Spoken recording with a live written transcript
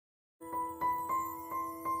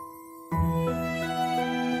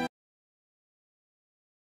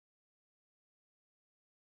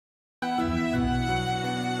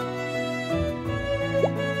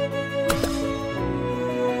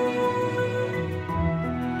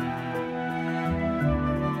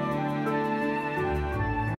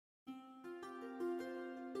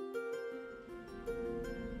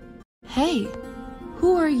Hey,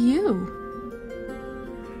 who are you?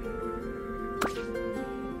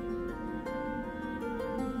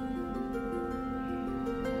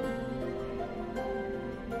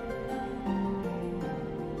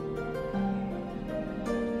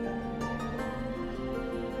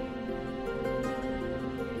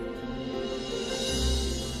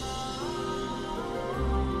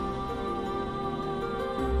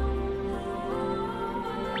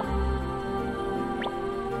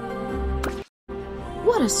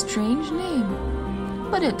 What a strange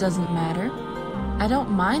name. But it doesn't matter. I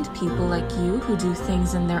don't mind people like you who do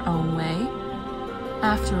things in their own way.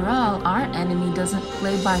 After all, our enemy doesn't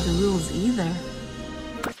play by the rules either.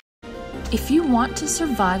 If you want to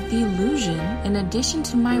survive the illusion, in addition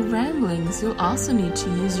to my ramblings, you'll also need to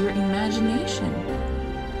use your imagination.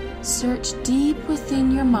 Search deep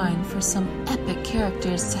within your mind for some epic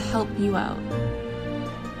characters to help you out.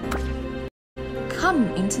 Come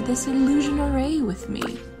into this illusion array with me.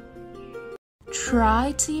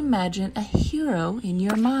 Try to imagine a hero in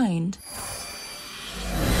your mind.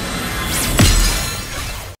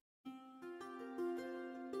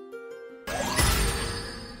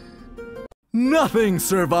 Nothing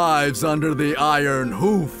survives under the iron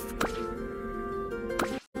hoof.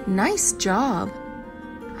 Nice job.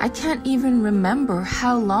 I can't even remember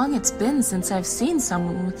how long it's been since I've seen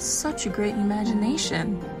someone with such a great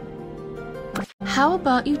imagination. How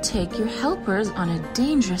about you take your helpers on a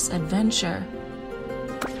dangerous adventure?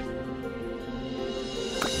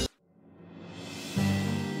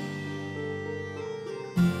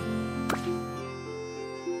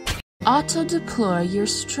 Auto-deploy your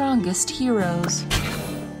strongest heroes.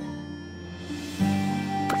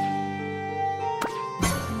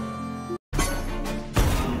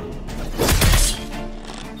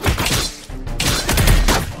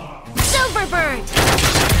 Silverbird!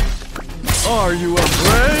 Are you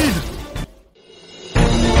afraid?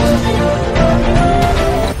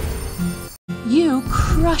 You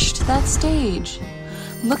crushed that stage.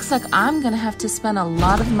 Looks like I'm gonna have to spend a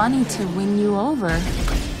lot of money to win you over.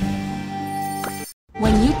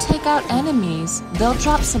 When you take out enemies, they'll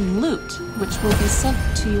drop some loot, which will be sent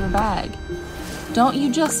to your bag. Don't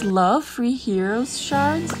you just love free heroes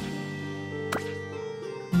shards?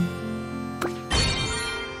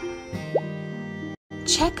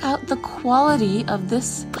 Check out the quality of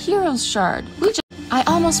this heroes shard. I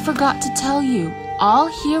almost forgot to tell you, all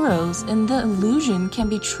heroes in the illusion can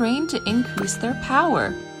be trained to increase their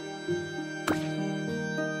power.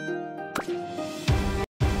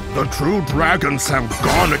 The true dragons have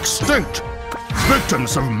gone extinct,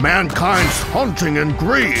 victims of mankind's haunting and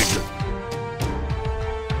greed.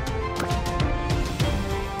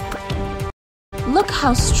 Look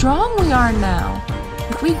how strong we are now.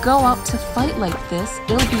 If we go out to fight like this,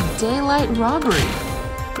 it'll be daylight robbery.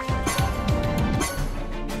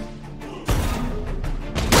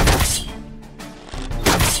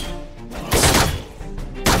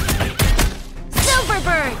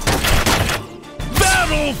 Silverbird!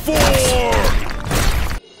 Battle for!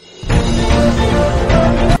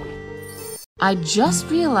 I just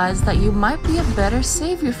realized that you might be a better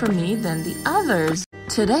savior for me than the others.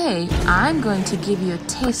 Today, I'm going to give you a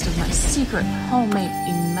taste of my secret homemade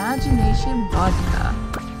imagination vodka.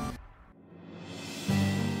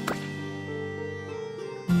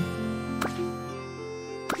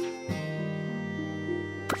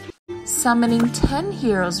 Summoning 10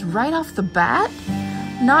 heroes right off the bat?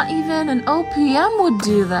 Not even an OPM would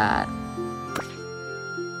do that.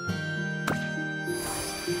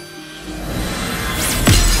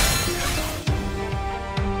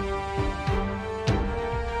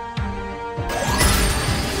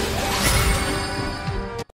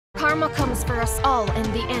 Karma comes for us all in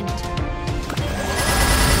the end.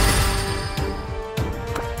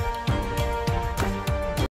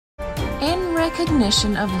 In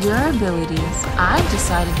recognition of your abilities, I've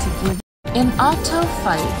decided to give in auto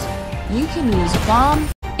fight. You can use bomb.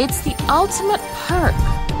 It's the ultimate perk.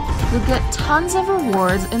 You'll get tons of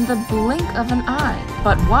rewards in the blink of an eye.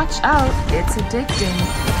 But watch out, it's addicting.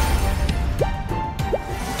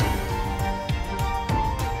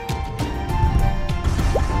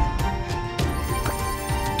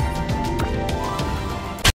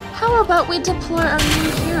 How about we deploy our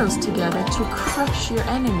new heroes together to crush your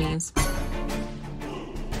enemies?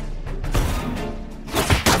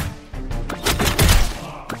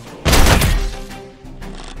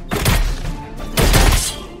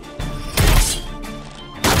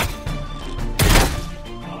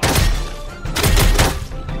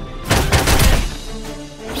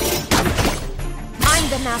 I'm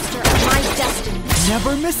the master of my destiny.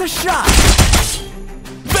 Never miss a shot!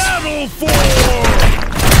 Battle for!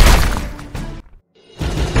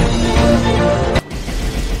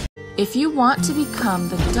 If you want to become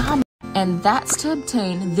the dominant, and that's to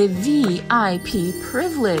obtain the VIP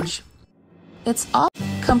privilege. It's all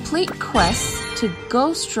complete quests to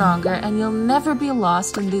go stronger, and you'll never be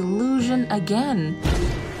lost in the illusion again.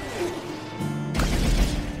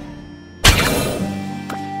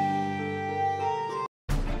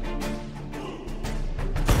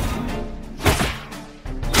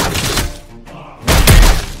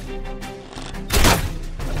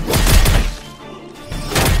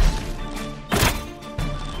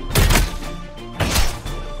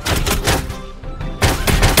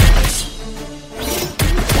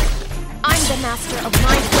 Master of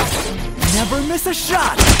my destiny. Never miss a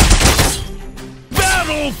shot!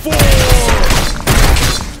 Battle Force!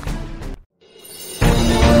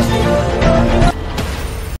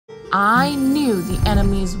 I knew the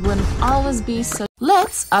enemies wouldn't always be so.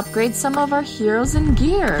 Let's upgrade some of our heroes and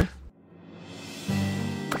gear.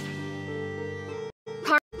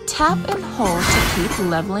 Tap and hold to keep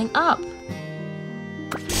leveling up.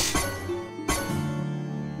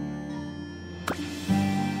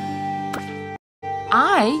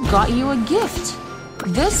 I got you a gift.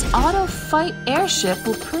 This auto-fight airship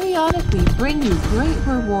will periodically bring you great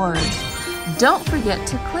rewards. Don't forget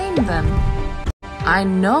to claim them. I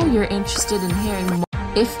know you're interested in hearing more.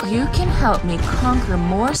 If you can help me conquer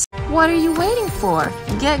more, what are you waiting for?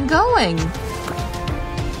 Get going!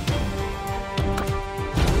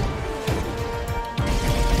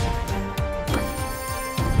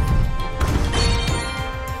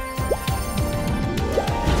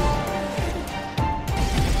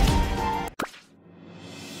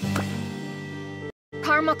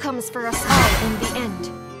 Karma comes for us all in the end.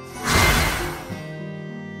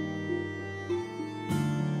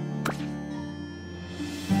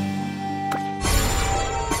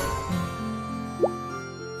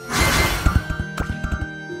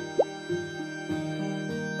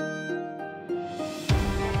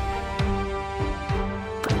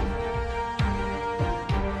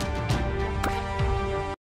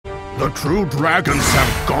 The true dragons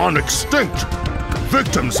have gone extinct,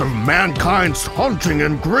 victims of mankind's haunting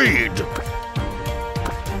and greed.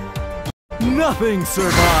 Nothing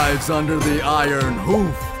survives under the iron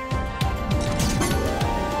hoof.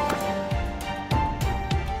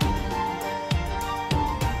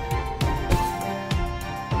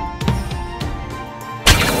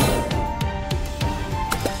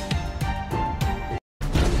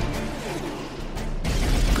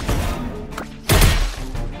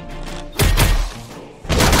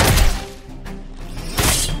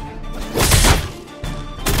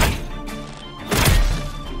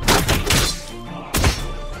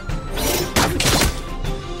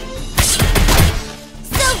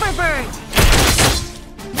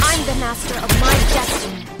 I'm the master of my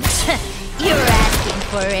destiny. You're asking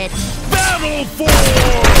for it. Battle Force!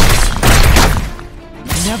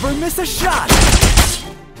 Never miss a shot!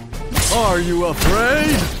 Are you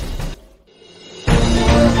afraid?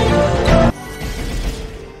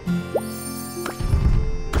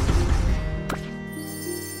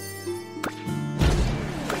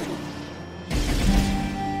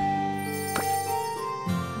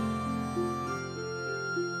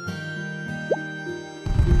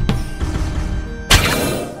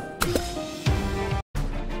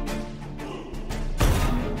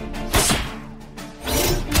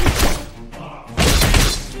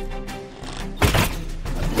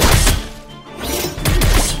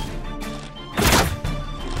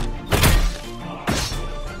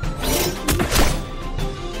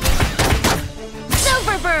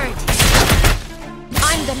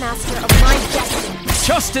 I'm the master of my destiny.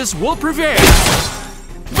 Justice will prevail!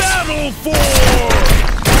 Battle Force!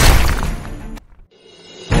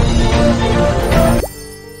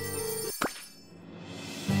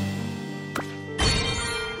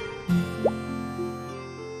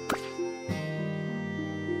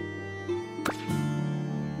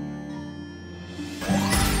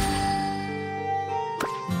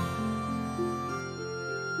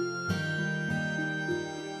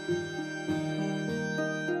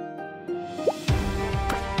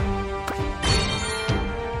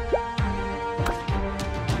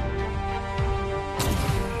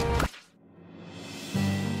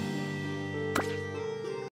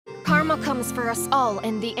 Karma comes for us all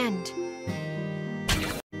in the end.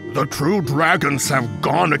 The true dragons have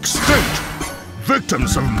gone extinct,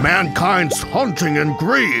 victims of mankind's haunting and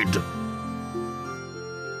greed.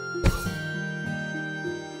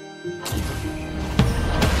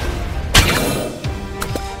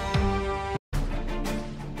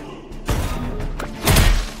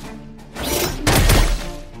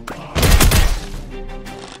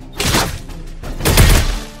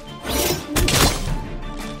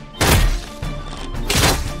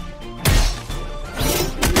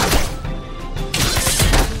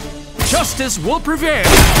 Justice will prevail!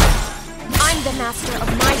 I'm the master of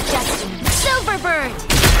my destiny. Silverbird!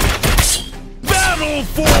 Battle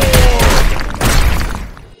for!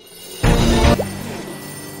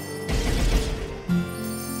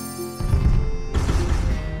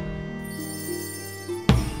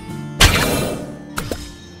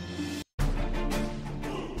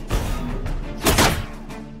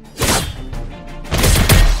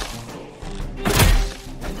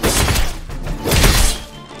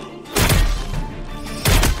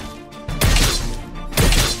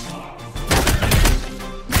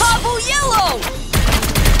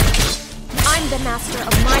 The master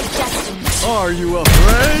of my destiny. Are you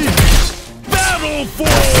afraid? Battle for!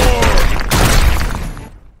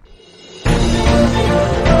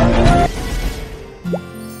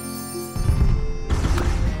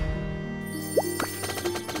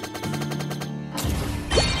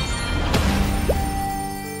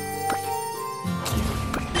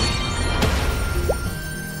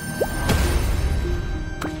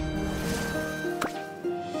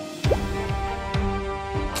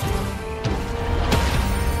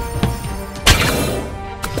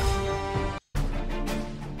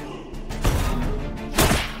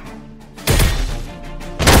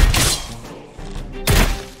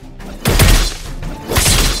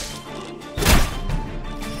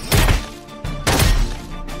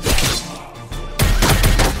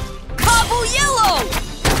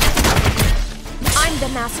 The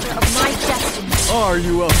master of my destiny. Are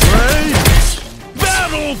you afraid?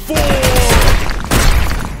 Battle for!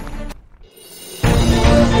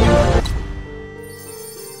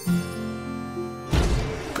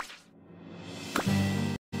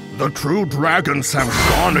 The true dragons have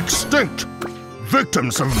gone extinct,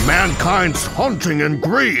 victims of mankind's haunting and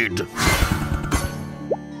greed.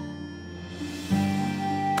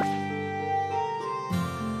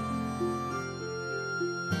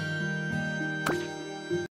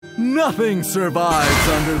 Nothing survives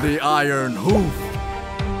under the iron hoof.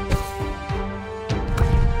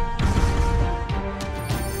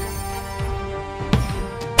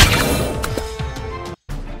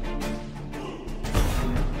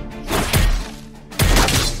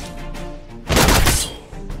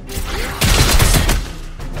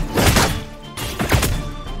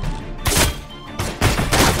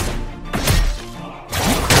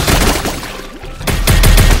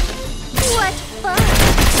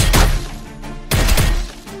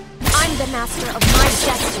 The master of my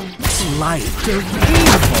destiny. Light of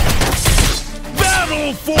evil!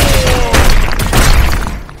 Battle for!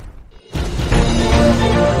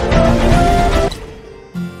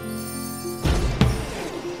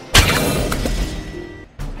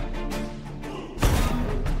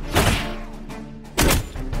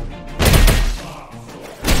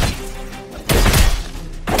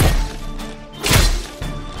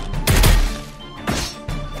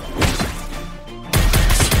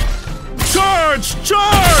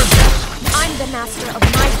 Charge! I'm the master of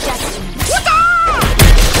my destiny.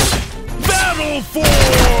 Battle for!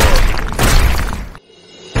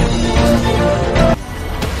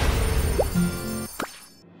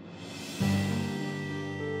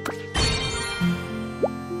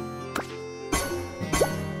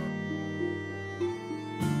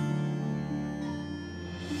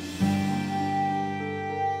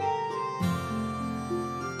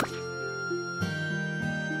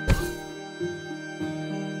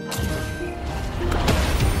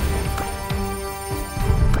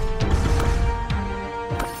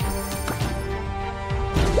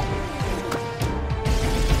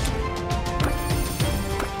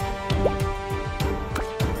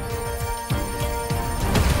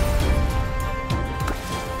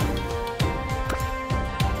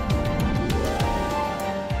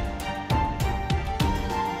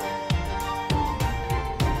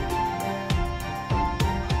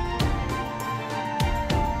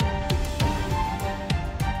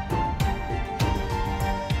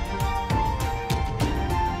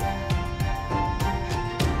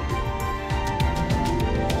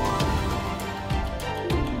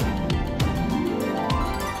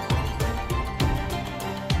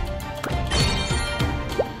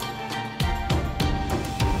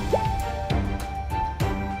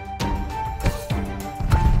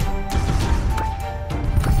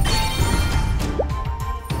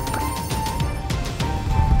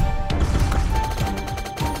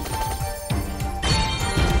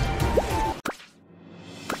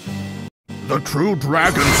 The true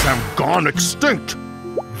dragons have gone extinct,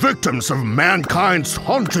 victims of mankind's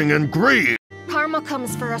haunting and greed. Karma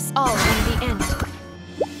comes for us all in the end.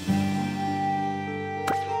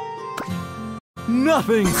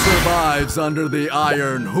 Nothing survives under the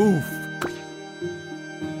iron hoof.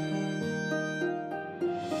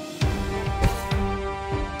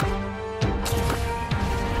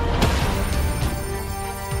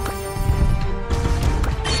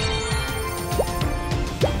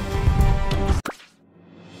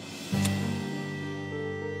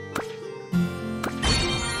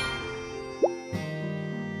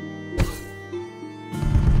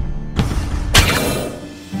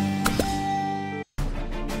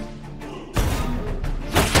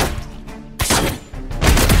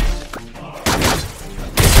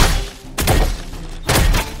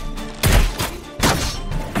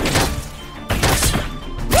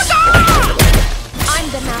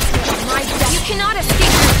 cannot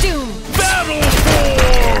escape your doom! Battle for!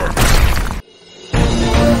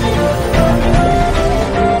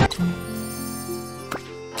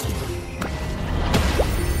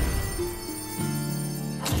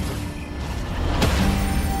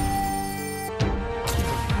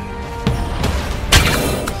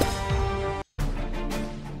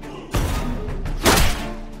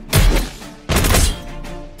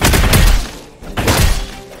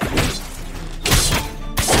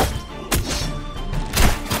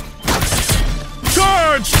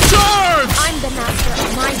 Charge! I'm the master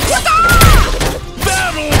of my destiny!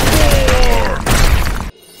 Battle for!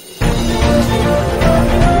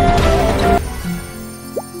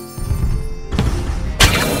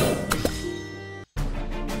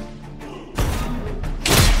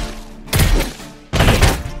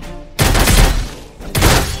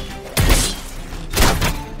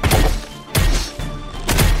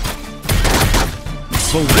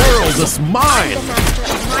 The world is mine! I'm the master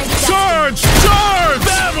of my destiny! Charge!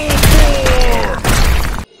 Battle for!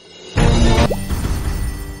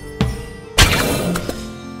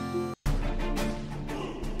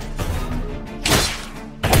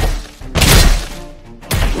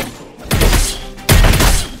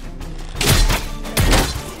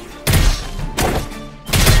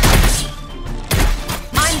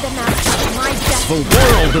 I'm the master of my destiny! The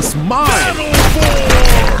world is mine! Battle for!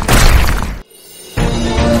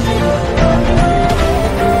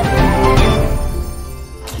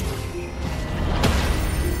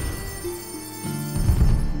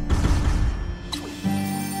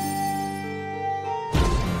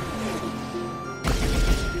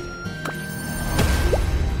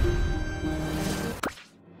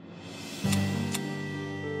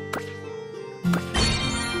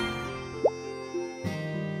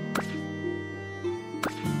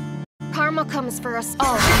 Karma comes for us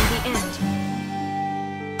all in the end.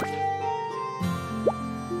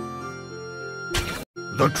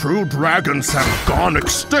 The true dragons have gone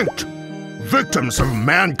extinct, victims of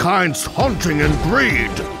mankind's haunting and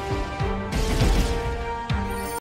greed.